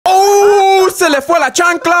le fue la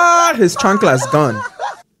chancla! His chancla is gone.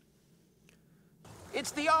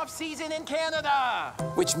 It's the off-season in Canada,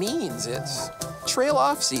 which means it's trail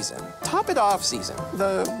off-season, top it off-season.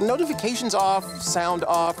 The notifications off, sound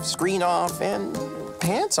off, screen off, and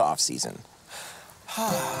pants off-season.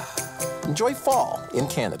 Enjoy fall in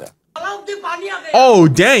Canada. Oh,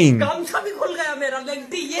 dang. I'm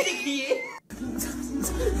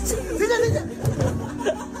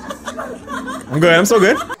good. I'm so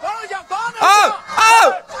good. Oh!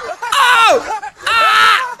 Oh! Oh!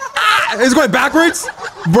 Ah! It's going backwards?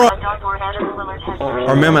 Bro.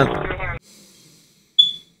 Or man.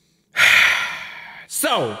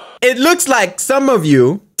 So, it looks like some of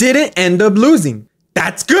you didn't end up losing.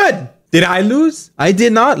 That's good. Did I lose? I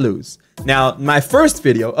did not lose. Now, my first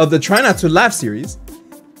video of the Try Not to Laugh series,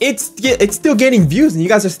 it's still getting views and you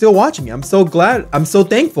guys are still watching it. I'm so glad. I'm so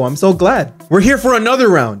thankful. I'm so glad. We're here for another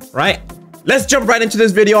round, right? Let's jump right into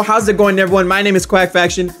this video. How's it going, everyone? My name is Quack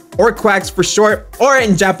Faction, or Quacks for short, or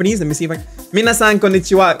in Japanese. Let me see if I can. Minasan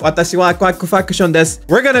konnichiwa. Watashi wa Quack Faction desu.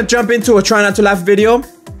 We're gonna jump into a Try Not to Laugh video.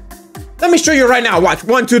 Let me show you right now. Watch.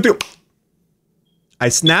 1, 2, 3. I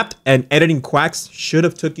snapped, and editing Quacks should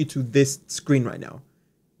have took you to this screen right now.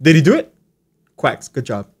 Did he do it? Quacks, good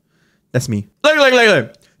job. That's me.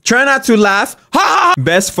 Look. Try Not to Laugh. Ha!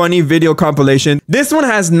 Best funny video compilation. This one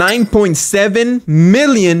has 9.7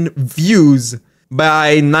 million views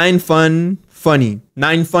by 9funfunny.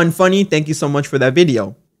 9funfunny, thank you so much for that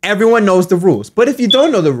video. Everyone knows the rules, but if you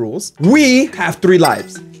don't know the rules, we have 3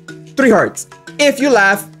 lives, 3 hearts. If you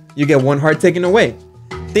laugh, you get 1 heart taken away.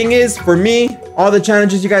 Thing is, for me, all the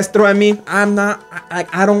challenges you guys throw at me, I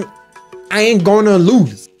ain't gonna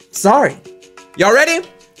lose. Sorry. Y'all ready?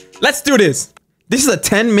 Let's do this. This is a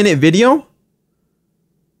 10-minute video.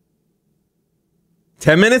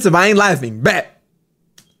 10 minutes if I ain't laughing. Bet.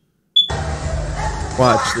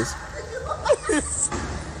 Watch this.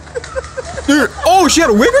 Dude, oh, she had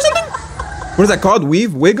a wig or something? What is that called?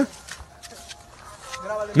 Weave? Wig?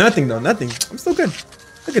 Nothing though, nothing. I'm still good.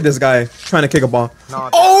 Look at this guy trying to kick a ball.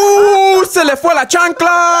 Oh, se le fue la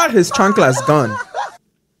chancla! His chancla is gone.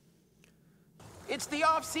 It's the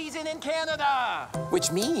off-season in Canada,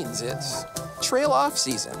 which means it's trail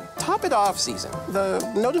off-season, top it off-season. The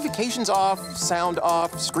notifications off, sound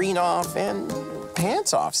off, screen off, and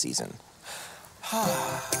pants off-season.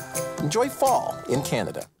 Enjoy fall in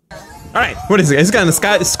Canada. All right, what is it? Is this guy in the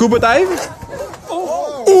sky scuba dive?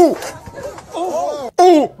 Oh! Oh!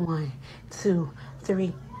 Oh! 1, 2,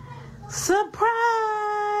 3. Surprise!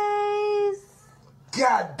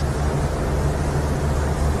 God.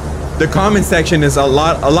 The comment section is a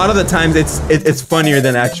lot of the times it's funnier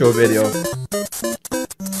than actual video.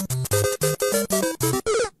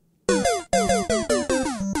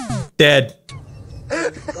 Dead.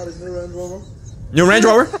 New Range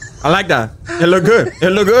Rover? I like that. It look good. It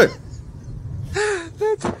look good.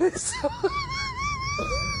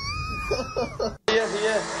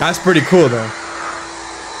 That's pretty cool though.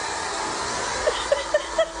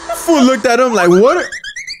 Fool looked at him like, what?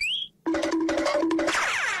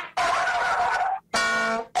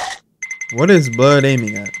 What is blood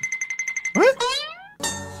aiming at? What?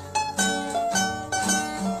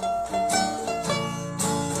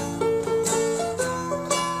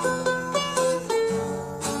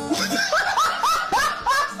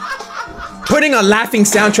 Putting a laughing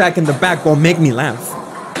soundtrack in the back won't make me laugh.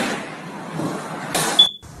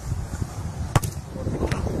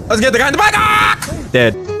 Let's get the guy in the back. Ah!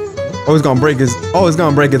 Dead. Oh, he's gonna break his. Oh, he's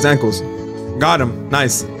gonna break his ankles. Got him.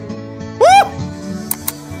 Nice.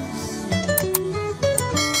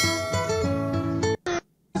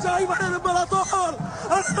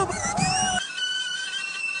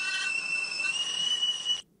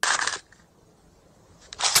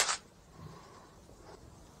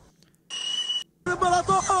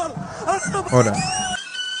 Hold on.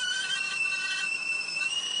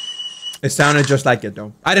 It sounded just like it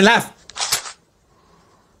though. I didn't laugh.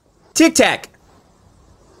 Tic Tac.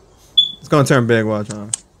 It's gonna turn big. Watch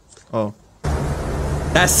on. Oh.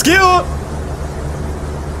 That's skill.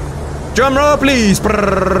 Drum roll, please.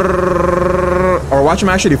 Or watch him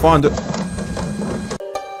actually fall into.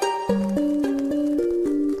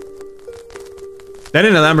 That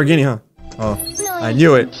ain't a Lamborghini, huh? Oh, I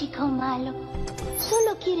knew it.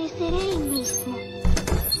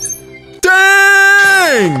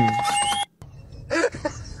 Dang!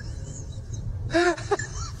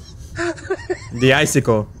 The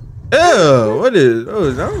icicle. Ew, what is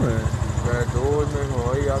that one?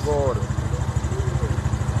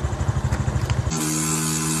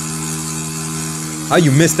 How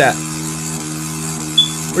you missed that?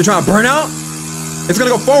 We're trying to burn out? It's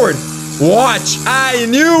gonna go forward. Watch, I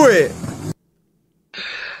knew it.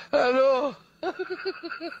 What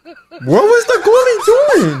was the goalie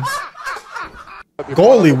doing?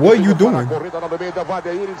 Goalie, what are you doing?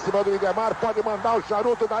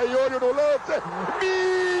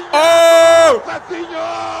 Oh!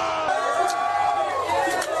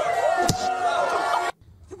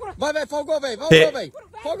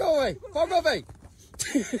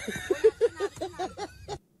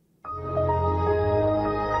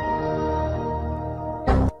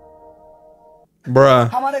 Bruh.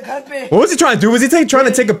 What was he trying to do? Was he trying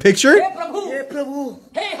to take a picture?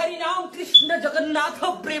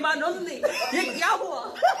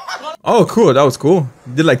 Oh, cool. That was cool.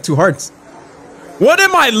 Did like 2 hearts. What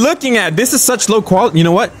am I looking at? This is such low quality. You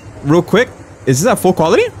know what? Real quick. Is this at full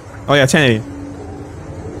quality? Oh, yeah, 1080.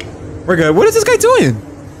 We're good. What is this guy doing?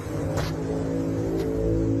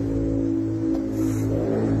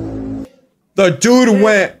 The dude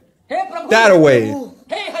went that way.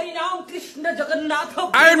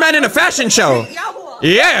 Iron Man in a fashion show.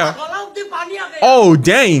 Yeah. Oh,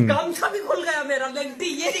 dang. I'm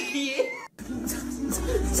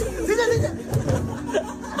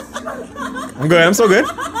good. I'm so good.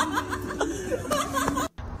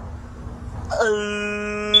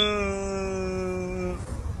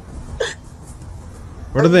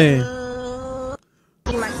 What are they?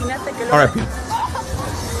 R.I.P.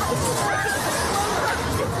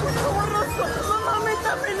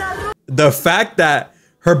 The fact that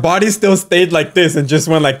her body still stayed like this and just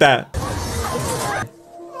went like that.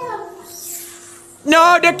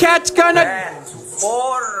 No, the cat's gonna...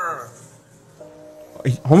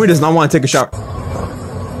 Homie does not want to take a shower.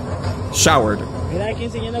 Showered.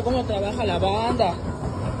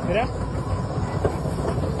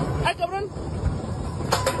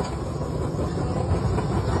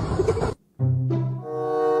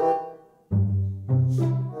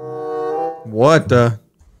 What the?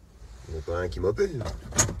 Qui m'appelle.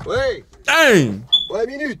 Ouais. Dang. Ouais,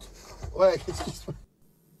 minute. Ouais, qu'est-ce qui se passe?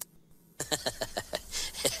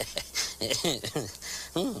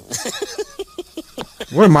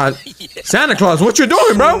 What am I? Santa Claus, what you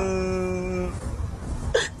doing, bro?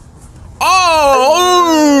 Oh!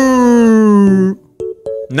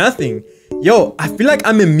 Nothing. Yo, I feel like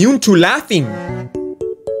I'm immune to laughing.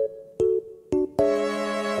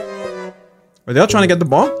 Are they all trying to get the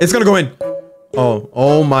ball? It's gonna go in.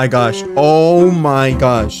 Oh my gosh. Oh my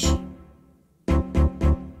gosh.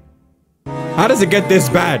 How does it get this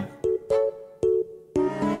bad?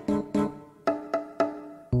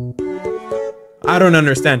 I don't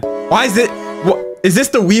understand. Why is it? What is this?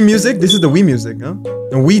 The Wii music? This is the Wii music, huh?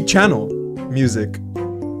 The Wii channel music.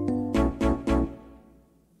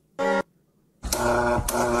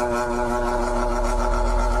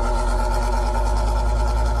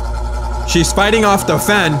 She's fighting off the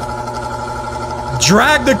fan.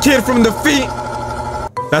 Drag the kid from the feet.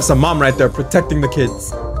 That's a mom right there protecting the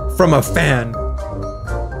kids from a fan.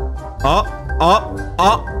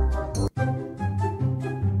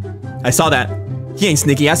 I saw that. He ain't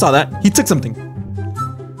sneaky. I saw that. He took something.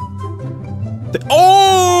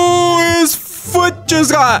 Oh, his foot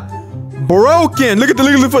just got broken. Look at the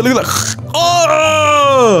foot. Look at the.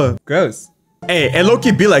 Oh, gross. Hey, and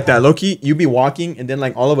Loki be like that. Loki, you be walking and then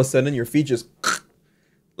like all of a sudden your feet just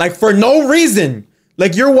like for no reason.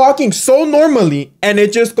 Like you're walking so normally and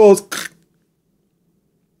it just goes.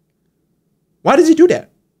 Why did you do that?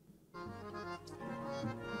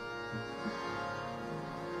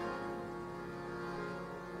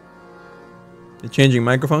 They're changing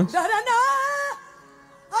microphones.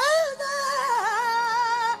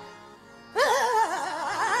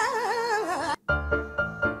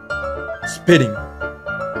 Spitting.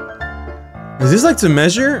 Is this like to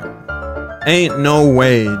measure? Ain't no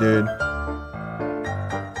way, dude.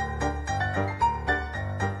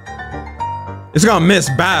 It's gonna miss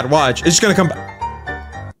bad. Watch. It's just gonna come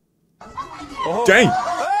back. Dang.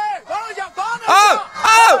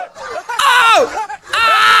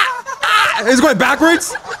 It's going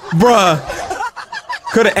backwards? Bruh.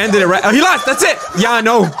 Could have ended it right. Oh, he lost. That's it. Yeah, I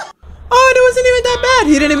know. Oh, it wasn't even that bad.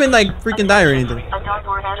 He didn't even like freaking die or anything.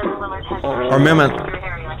 Or man.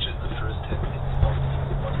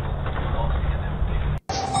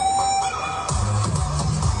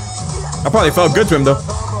 I probably felt good to him though.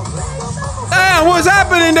 Damn, what's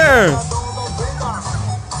happening there?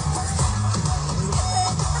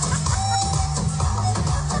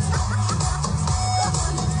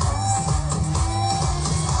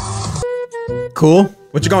 Cool.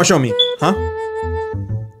 What you gonna show me? Huh?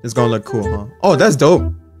 It's gonna look cool, huh? Oh, that's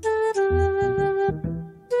dope.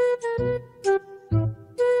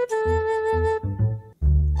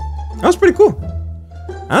 That was pretty cool.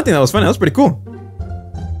 I don't think that was funny. That was pretty cool.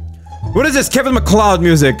 What is this? Kevin MacLeod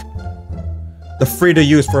music. The free to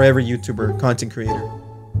use for every YouTuber, content creator.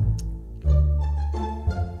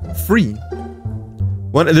 Free.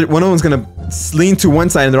 One of them's gonna lean to one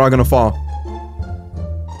side and they're all gonna fall.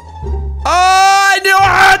 Oh, I knew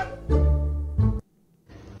it!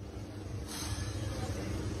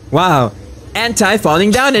 Wow.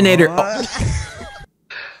 Anti-falling down detonator. Oh.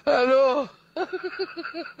 Hello.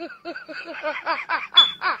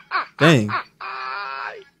 Dang.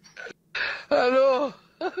 Hello.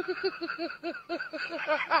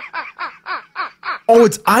 Oh,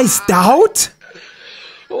 it's iced out?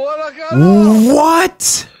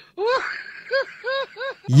 What?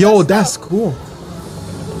 Yo, that's cool.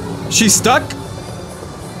 She's stuck?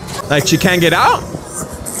 Like she can't get out?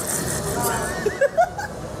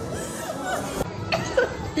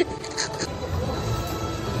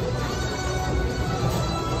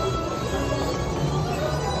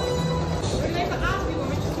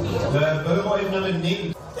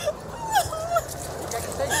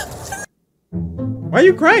 Why are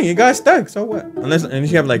you crying? You got stuck, so what? Unless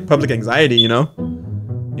you have like public anxiety, you know?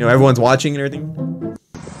 You know, everyone's watching and everything.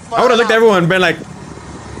 I would have looked at everyone and been like,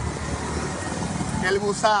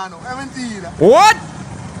 what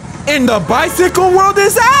in the bicycle world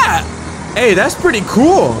is that? Hey, that's pretty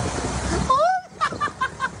cool.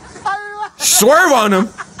 Swerve on him.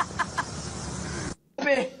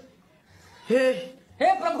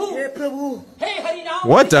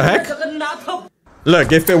 What the heck?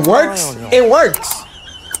 Look, if it works, it works.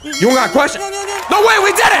 You don't got a question? No way,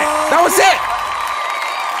 we did it! That was it!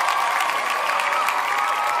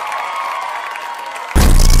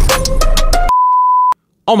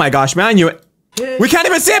 Oh my gosh, man, I knew it. We can't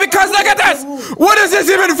even see it because look at this! What is this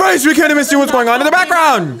even face? We can't even see what's going on in the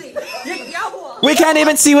background! We can't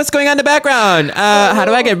even see what's going on in the background. How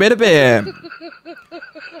do I get rid of it?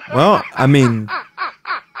 Well, I mean,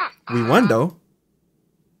 we won though.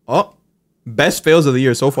 Oh, best fails of the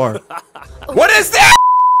year so far. What is that?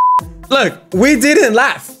 Look, we didn't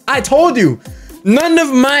laugh. I told you, none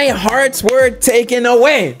of my hearts were taken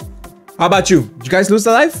away. How about you? Did you guys lose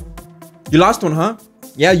the life? You lost one, huh?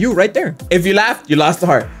 Yeah, you right there. If you laughed, you lost the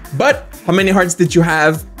heart. But how many hearts did you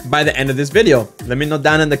have by the end of this video? Let me know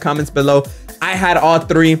down in the comments below. I had all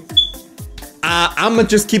three. I'm gonna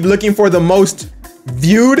just keep looking for the most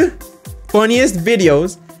viewed, funniest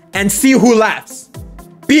videos and see who laughs.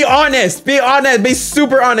 Be honest, be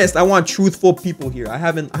super honest. I want truthful people here. I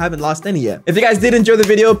haven't lost any yet. If you guys did enjoy the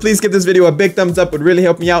video, please give this video a big thumbs up. It would really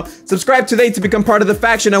help me out. Subscribe today to become part of the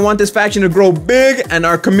faction. I want this faction to grow big and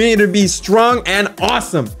our community to be strong and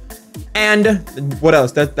awesome. And what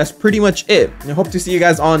else? That's pretty much it. I hope to see you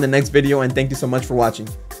guys all in the next video, and thank you so much for watching.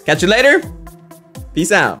 Catch you later.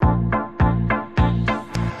 Peace out.